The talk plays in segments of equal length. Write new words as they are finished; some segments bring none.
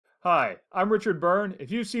Hi, I'm Richard Byrne.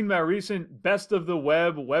 If you've seen my recent Best of the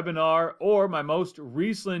Web webinar or my most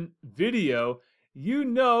recent video, you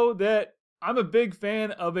know that I'm a big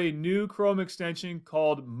fan of a new Chrome extension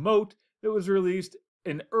called Mote that was released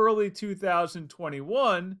in early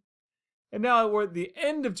 2021. And now we're at the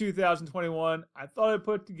end of 2021. I thought I'd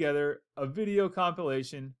put together a video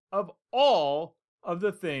compilation of all of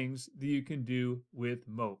the things that you can do with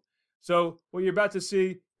Mote. So what you're about to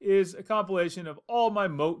see is a compilation of all my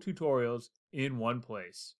Mote tutorials in one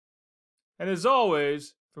place. And as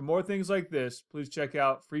always, for more things like this, please check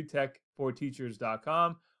out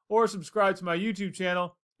freetech4teachers.com or subscribe to my YouTube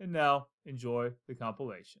channel. And now enjoy the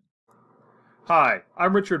compilation. Hi,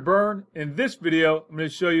 I'm Richard Byrne. In this video, I'm going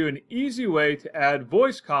to show you an easy way to add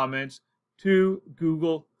voice comments to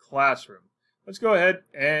Google Classroom. Let's go ahead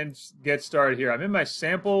and get started here. I'm in my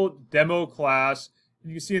sample demo class.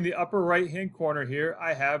 You can see in the upper right-hand corner here,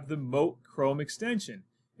 I have the Mote Chrome extension.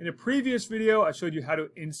 In a previous video, I showed you how to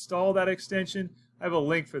install that extension. I have a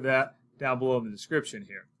link for that down below in the description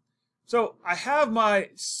here. So I have my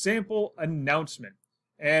sample announcement.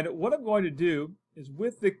 And what I'm going to do is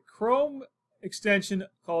with the Chrome extension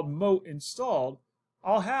called Mote installed,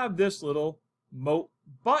 I'll have this little Mote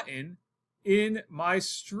button in my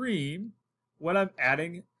stream when I'm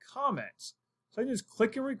adding comments. So I can just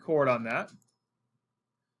click and record on that.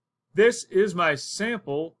 This is my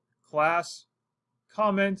sample class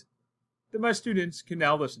comment that my students can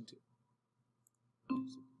now listen to.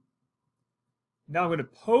 Now I'm going to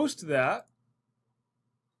post that,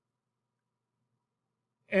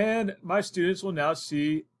 and my students will now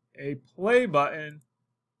see a play button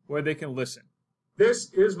where they can listen.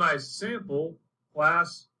 This is my sample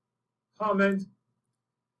class comment,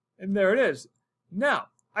 and there it is. Now,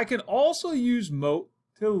 I can also use Mote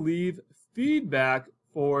to leave feedback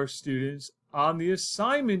for students on the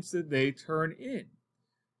assignments that they turn in.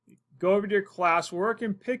 Go over to your classwork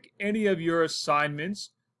and pick any of your assignments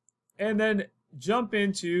and then jump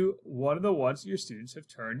into one of the ones that your students have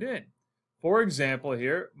turned in. For example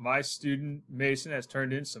here, my student Mason has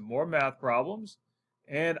turned in some more math problems,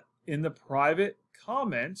 and in the private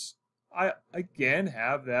comments, I again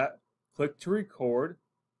have that click to record.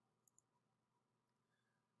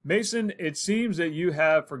 Mason, it seems that you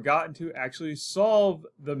have forgotten to actually solve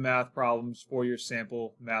the math problems for your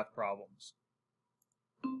sample math problems.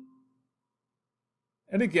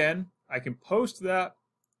 And again, I can post that.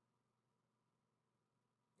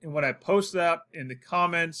 And when I post that in the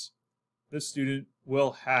comments, the student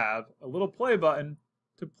will have a little play button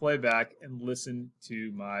to play back and listen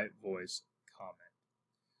to my voice comment.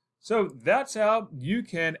 So that's how you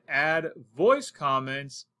can add voice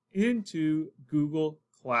comments into Google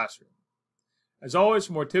Classroom. As always,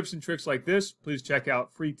 for more tips and tricks like this, please check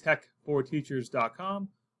out freetech4teachers.com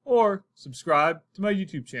or subscribe to my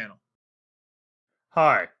YouTube channel.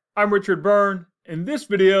 Hi, I'm Richard Byrne. In this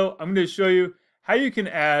video, I'm going to show you how you can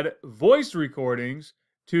add voice recordings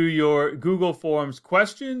to your Google Forms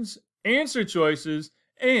questions, answer choices,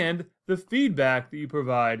 and the feedback that you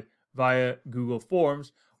provide via Google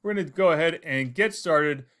Forms. We're going to go ahead and get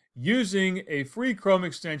started using a free Chrome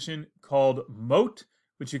extension called Mote,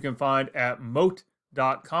 which you can find at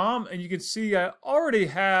mote.com. And you can see I already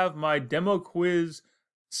have my demo quiz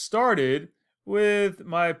started with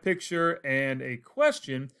my picture and a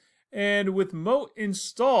question. And with Mote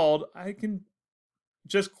installed, I can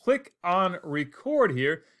just click on record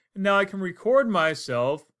here. And now I can record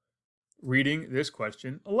myself reading this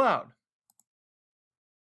question aloud.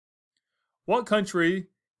 What country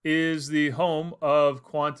is the home of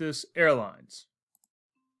Qantas Airlines?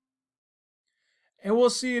 And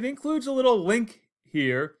we'll see it includes a little link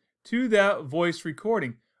here to that voice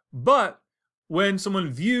recording. But when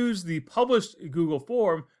someone views the published Google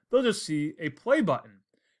form, they'll just see a play button.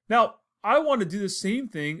 Now, I want to do the same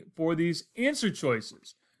thing for these answer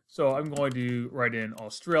choices. So I'm going to write in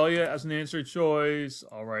Australia as an answer choice.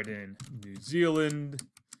 I'll write in New Zealand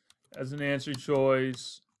as an answer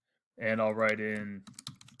choice. And I'll write in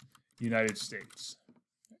United States.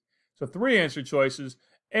 So 3 answer choices.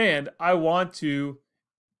 And I want to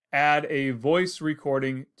add a voice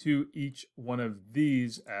recording to each one of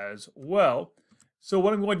these as well. So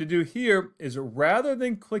what I'm going to do here is rather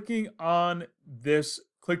than clicking on this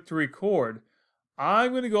click to record,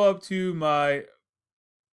 I'm going to go up to my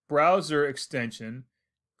browser extension,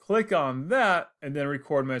 click on that, and then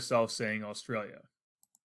record myself saying Australia.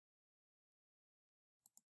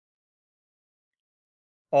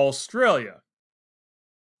 Australia.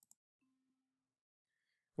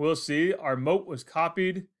 We'll see our Mote was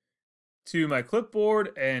copied to my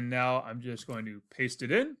clipboard, and now I'm just going to paste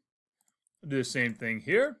it in. I'll do the same thing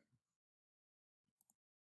here.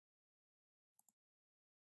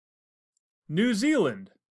 New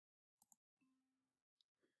Zealand.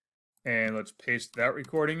 And let's paste that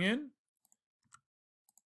recording in.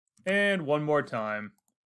 And one more time.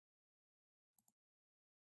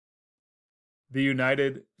 The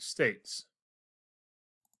United States.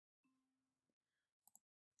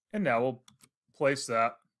 And now we'll place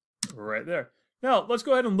that right there. Now, let's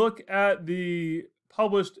go ahead and look at the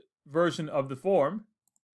published version of the form.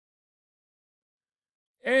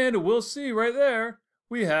 And we'll see right there,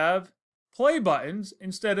 we have play buttons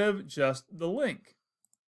instead of just the link.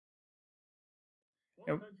 What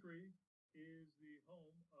country is the home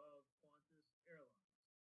of Qantas Airlines?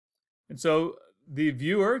 And so the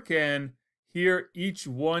viewer can hear each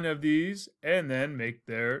one of these and then make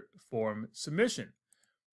their form submission.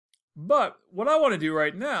 But what I want to do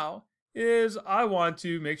right now is I want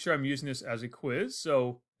to make sure I'm using this as a quiz.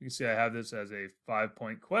 So you can see I have this as a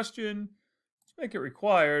 5-point question. Let's make it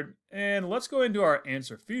required. And let's go into our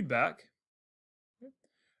answer feedback.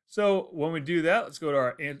 So when we do that, let's go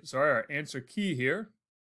to our answer key here.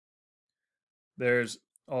 There's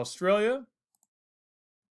Australia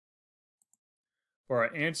for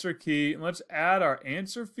our answer key. And let's add our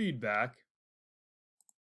answer feedback.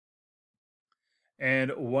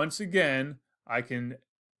 And once again, I can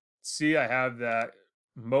see I have that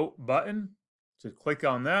Mote button. Just click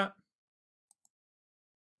on that.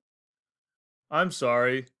 I'm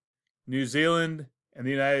sorry, New Zealand and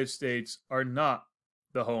the United States are not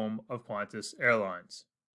the home of Qantas Airlines.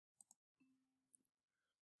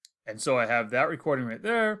 And so I have that recording right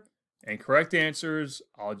there. And correct answers,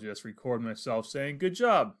 I'll just record myself saying, good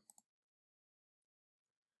job.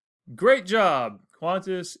 Great job.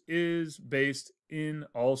 Qantas is based in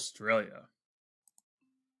Australia.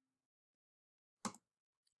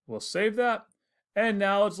 We'll save that. And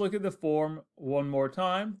now let's look at the form one more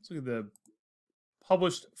time. Let's look at the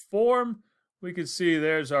published form. We can see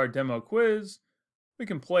there's our demo quiz. We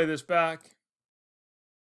can play this back.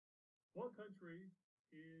 What country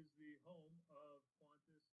is the home of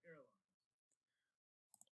Qantas Airlines?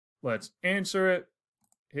 Let's answer it.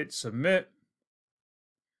 Hit submit.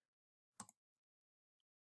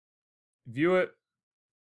 View it.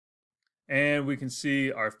 And we can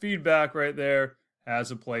see our feedback right there has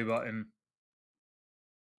a play button.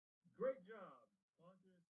 Great job.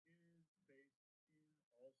 Qantas is based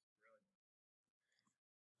in Australia.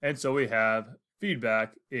 And so we have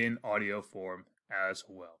feedback in audio form as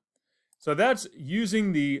well. So that's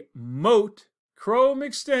using the Mote Chrome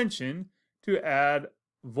extension to add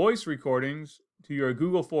voice recordings to your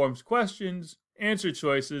Google Forms questions, answer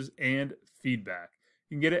choices, and feedback.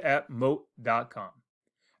 You can get it at mote.com.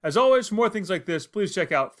 As always, for more things like this, please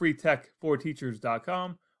check out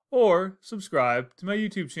freetech4teachers.com or subscribe to my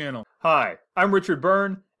YouTube channel. Hi, I'm Richard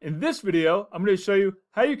Byrne. In this video, I'm going to show you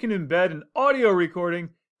how you can embed an audio recording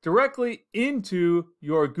directly into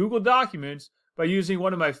your Google Documents by using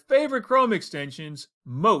one of my favorite Chrome extensions,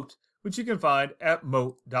 Mote, which you can find at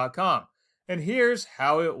mote.com. And here's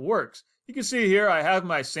how it works. You can see here I have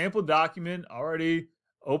my sample document already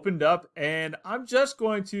opened up, and I'm just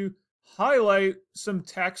going to highlight some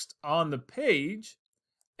text on the page,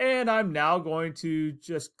 and I'm now going to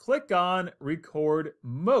just click on Record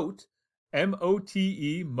Mote,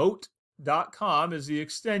 M-O-T-E, mote.com is the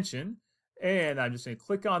extension, and I'm just going to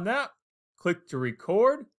click on that, click to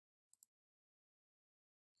record.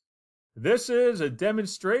 This is a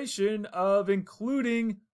demonstration of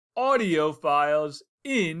including audio files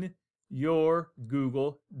in your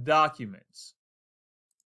Google Documents.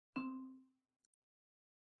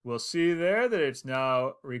 We'll see there that it's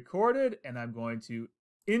now recorded, and I'm going to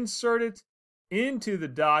insert it into the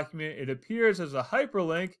document. It appears as a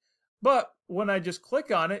hyperlink, but when I just click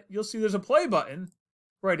on it, you'll see there's a play button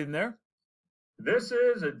right in there. This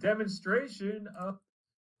is a demonstration of,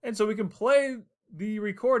 and so we can play the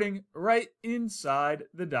recording right inside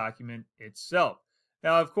the document itself.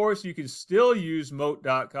 Now, of course, you can still use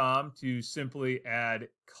mote.com to simply add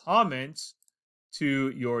comments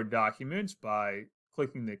to your documents by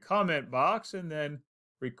clicking the comment box and then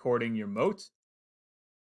recording your Mote.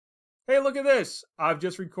 Hey, look at this. I've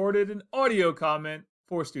just recorded an audio comment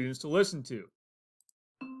for students to listen to.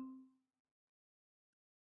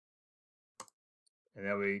 And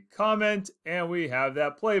then we comment, and we have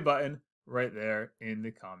that play button right there in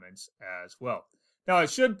the comments as well. Now, I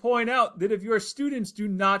should point out that if your students do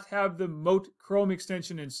not have the Mote Chrome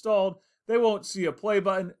extension installed, they won't see a play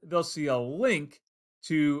button. They'll see a link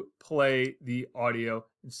to play the audio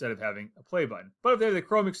instead of having a play button. But if they have the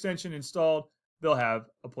Chrome extension installed, they'll have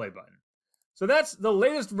a play button. So that's the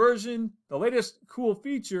latest version, the latest cool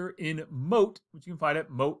feature in Mote, which you can find at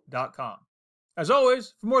mote.com. As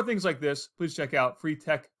always, for more things like this, please check out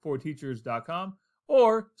freetech4teachers.com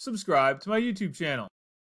or subscribe to my YouTube channel.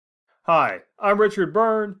 Hi, I'm Richard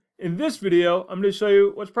Byrne. In this video, I'm going to show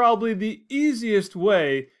you what's probably the easiest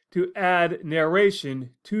way to add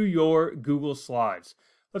narration to your Google Slides.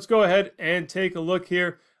 Let's go ahead and take a look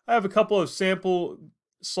here. I have a couple of sample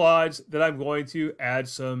slides that I'm going to add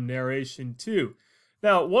some narration to.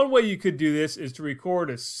 Now, one way you could do this is to record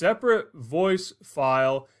a separate voice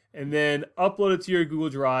file and then upload it to your Google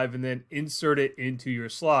Drive and then insert it into your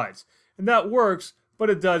slides. And that works, but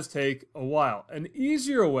it does take a while. An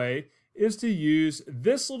easier way is to use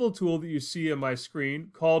this little tool that you see on my screen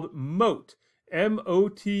called Mote,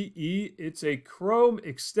 M-O-T-E. It's a Chrome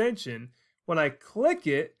extension. When I click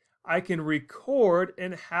it, I can record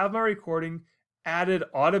and have my recording added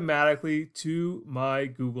automatically to my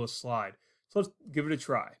Google slide. So let's give it a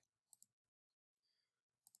try.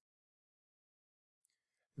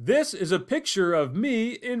 This is a picture of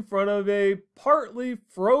me in front of a partly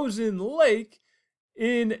frozen lake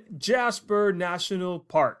in Jasper National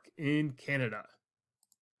Park in Canada.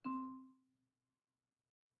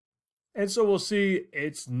 And so we'll see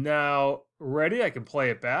it's now ready. I can play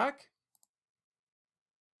it back.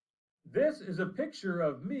 This is a picture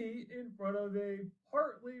of me in front of a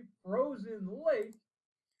partly frozen lake.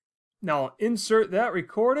 Now I'll insert that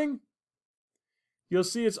recording. You'll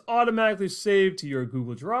see it's automatically saved to your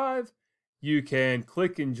Google Drive. You can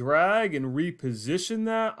click and drag and reposition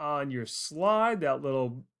that on your slide, that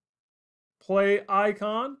little play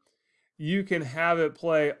icon. You can have it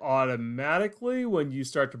play automatically when you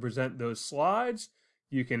start to present those slides.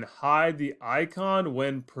 You can hide the icon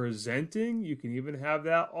when presenting. You can even have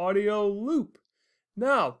that audio loop.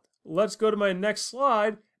 Now, let's go to my next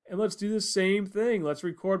slide and let's do the same thing. Let's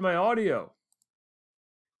record my audio.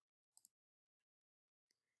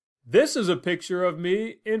 This is a picture of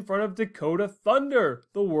me in front of Dakota Thunder,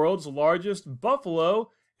 the world's largest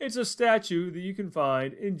buffalo. It's a statue that you can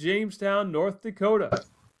find in Jamestown, North Dakota.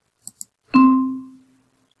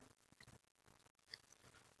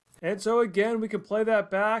 And so again, we can play that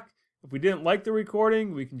back. If we didn't like the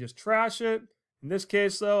recording, we can just trash it. In this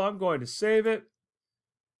case, though, I'm going to save it.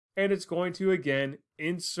 And it's going to, again,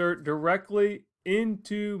 insert directly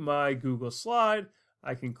into my Google slide.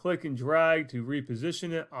 I can click and drag to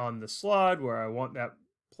reposition it on the slide where I want that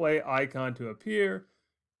play icon to appear.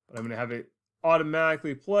 But I'm going to have it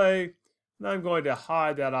automatically play. And I'm going to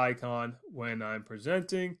hide that icon when I'm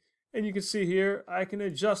presenting. And you can see here, I can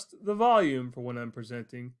adjust the volume for when I'm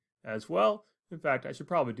presenting as well. In fact, I should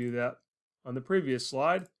probably do that on the previous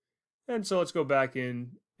slide. And so let's go back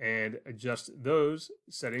in and adjust those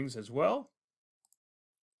settings as well.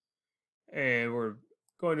 And we're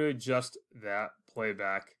going to adjust that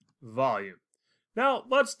playback volume. Now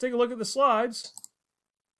let's take a look at the slides.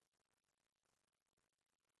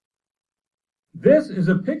 This is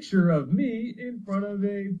a picture of me in front of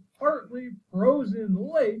a partly frozen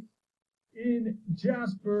lake in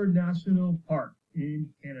Jasper National Park in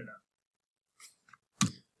Canada.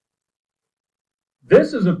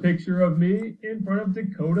 This is a picture of me in front of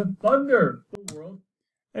Dakota Thunder, the world.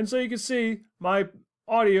 And so you can see my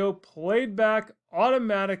audio played back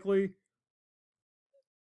automatically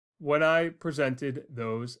when I presented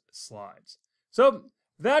those slides. So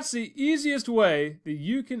that's the easiest way that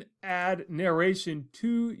you can add narration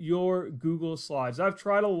to your Google Slides. I've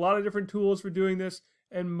tried a lot of different tools for doing this,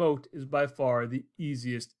 and Mote is by far the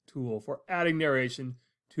easiest tool for adding narration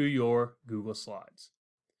to your Google Slides.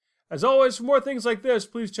 As always, for more things like this,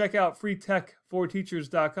 please check out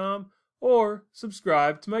freetech4teachers.com or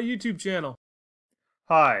subscribe to my YouTube channel.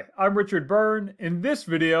 Hi, I'm Richard Byrne. In this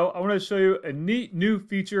video, I want to show you a neat new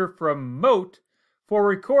feature from Mote for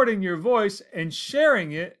recording your voice and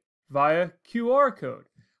sharing it via QR code.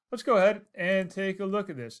 Let's go ahead and take a look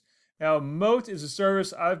at this. Now, Mote is a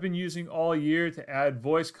service I've been using all year to add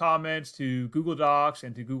voice comments to Google Docs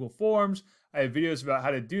and to Google Forms. I have videos about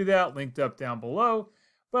how to do that linked up down below.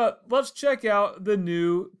 But let's check out the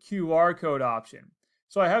new QR code option.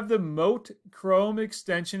 So I have the Mote Chrome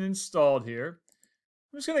extension installed here.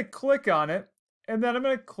 I'm just going to click on it, and then I'm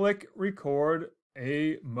going to click record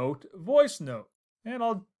a Mote voice note. And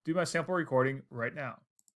I'll do my sample recording right now.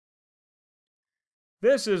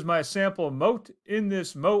 This is my sample Mote. In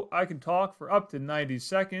this Mote, I can talk for up to 90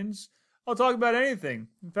 seconds. I'll talk about anything.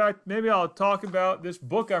 In fact, maybe I'll talk about this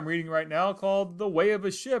book I'm reading right now called The Way of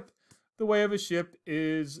a Ship. The Way of a Ship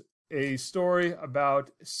is a story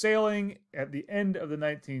about sailing at the end of the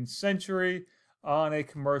 19th century on a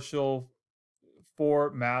commercial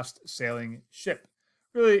four-mast sailing ship.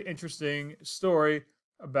 Really interesting story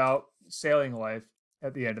about sailing life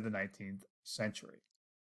at the end of the 19th century.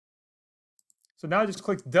 So now just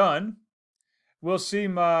click done. We'll see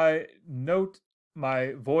my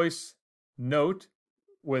voice note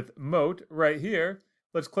with Mote right here.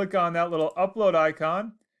 Let's click on that little upload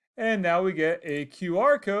icon, and now we get a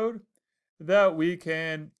QR code that we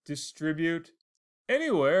can distribute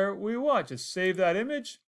anywhere we want. Just save that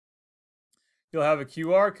image. You'll have a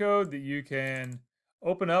QR code that you can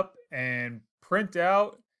open up and print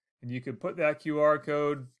out, and you can put that QR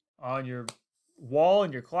code on your wall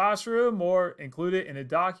in your classroom or include it in a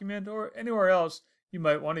document or anywhere else you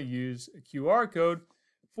might want to use a QR code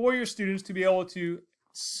for your students to be able to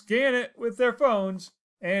scan it with their phones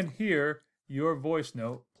and hear your voice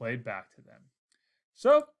note played back to them.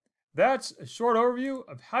 So that's a short overview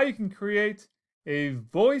of how you can create a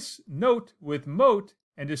voice note with Mote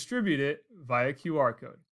and distribute it via QR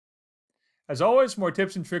code. As always, for more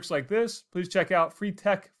tips and tricks like this, please check out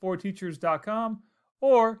freetech4teachers.com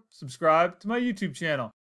or subscribe to my YouTube channel.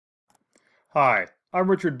 Hi, I'm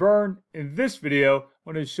Richard Byrne. In this video, I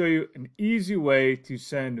want to show you an easy way to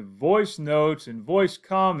send voice notes and voice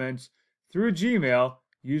comments through Gmail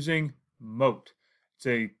using Mote. It's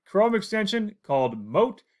a Chrome extension called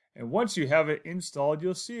Mote, and once you have it installed,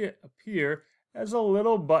 you'll see it appear as a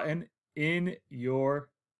little button in your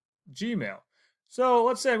Gmail. So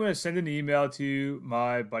let's say I'm going to send an email to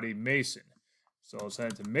my buddy Mason. So I'll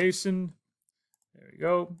send it to Mason. There we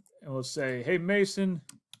go. And we'll say, hey Mason,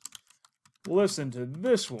 listen to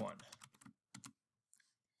this one.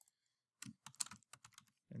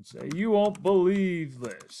 And say, you won't believe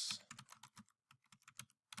this.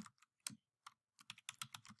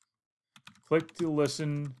 Click to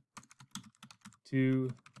listen to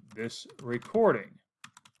this recording.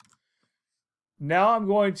 Now I'm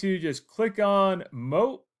going to just click on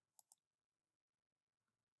Mote,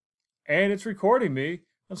 and it's recording me.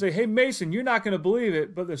 I'll say, hey Mason, you're not going to believe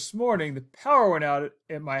it, but this morning the power went out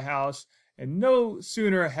at my house, and no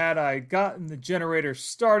sooner had I gotten the generator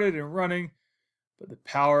started and running, but the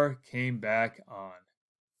power came back on.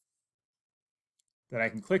 Then I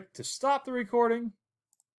can click to stop the recording,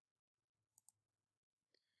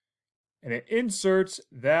 and it inserts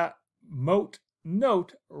that Mote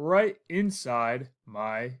note right inside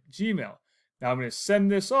my Gmail. Now I'm going to send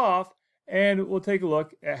this off, and we'll take a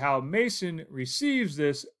look at how Mason receives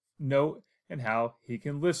this note and how he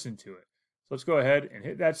can listen to it. So let's go ahead and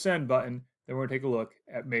hit that send button. Then we're going to take a look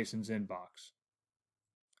at Mason's inbox.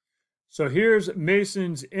 So here's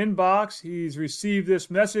Mason's inbox. He's received this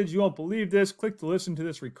message. You won't believe this. Click to listen to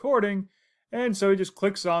this recording. And so he just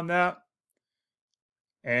clicks on that,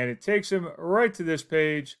 and it takes him right to this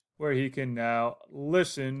page where he can now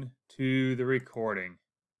listen to the recording.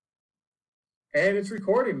 And it's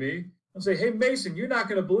recording me. I'll say, hey Mason, you're not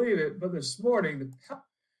going to believe it, but this morning...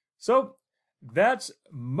 So that's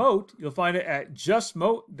Mote. You'll find it at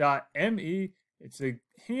justmote.me. It's a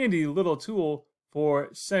handy little tool for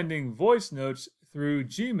sending voice notes through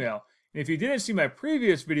Gmail. And if you didn't see my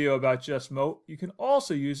previous video about Just Mote, you can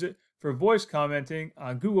also use it for voice commenting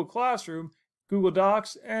on Google Classroom, Google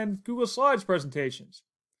Docs, and Google Slides presentations.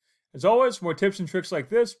 As always, for more tips and tricks like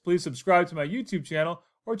this, please subscribe to my YouTube channel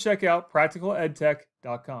or check out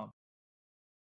practicaledtech.com.